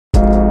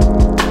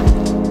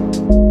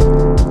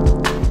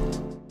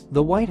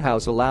The White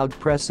House allowed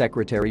Press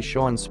Secretary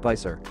Sean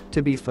Spicer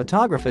to be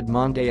photographed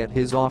Monday at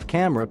his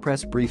off-camera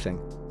press briefing.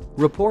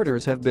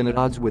 Reporters have been at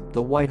odds with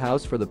the White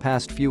House for the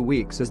past few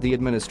weeks as the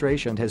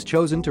administration has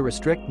chosen to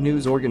restrict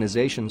news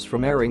organizations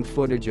from airing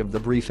footage of the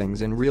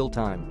briefings in real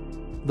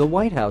time. The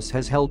White House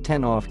has held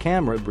 10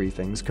 off-camera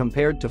briefings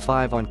compared to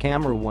 5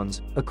 on-camera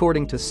ones,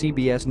 according to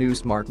CBS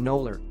News' Mark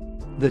Knoller.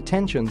 The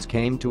tensions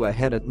came to a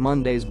head at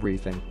Monday's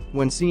briefing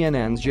when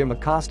CNN's Jim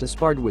Acosta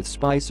sparred with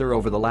Spicer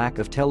over the lack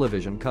of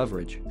television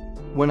coverage.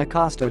 When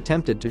Acosta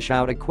attempted to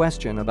shout a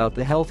question about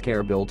the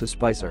healthcare bill to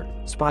Spicer,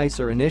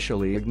 Spicer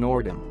initially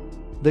ignored him.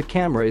 "The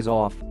camera is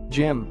off,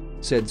 Jim,"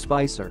 said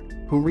Spicer,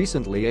 who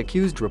recently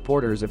accused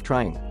reporters of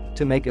trying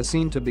to make a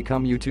scene to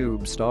become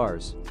YouTube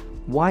stars.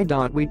 "Why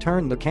don't we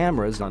turn the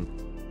cameras on?"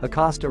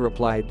 Acosta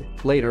replied,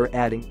 later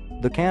adding,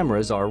 "The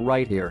cameras are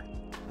right here."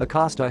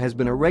 Acosta has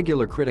been a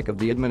regular critic of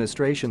the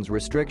administration's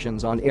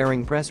restrictions on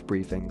airing press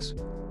briefings.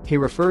 He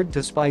referred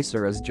to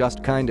Spicer as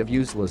just kind of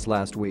useless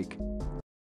last week.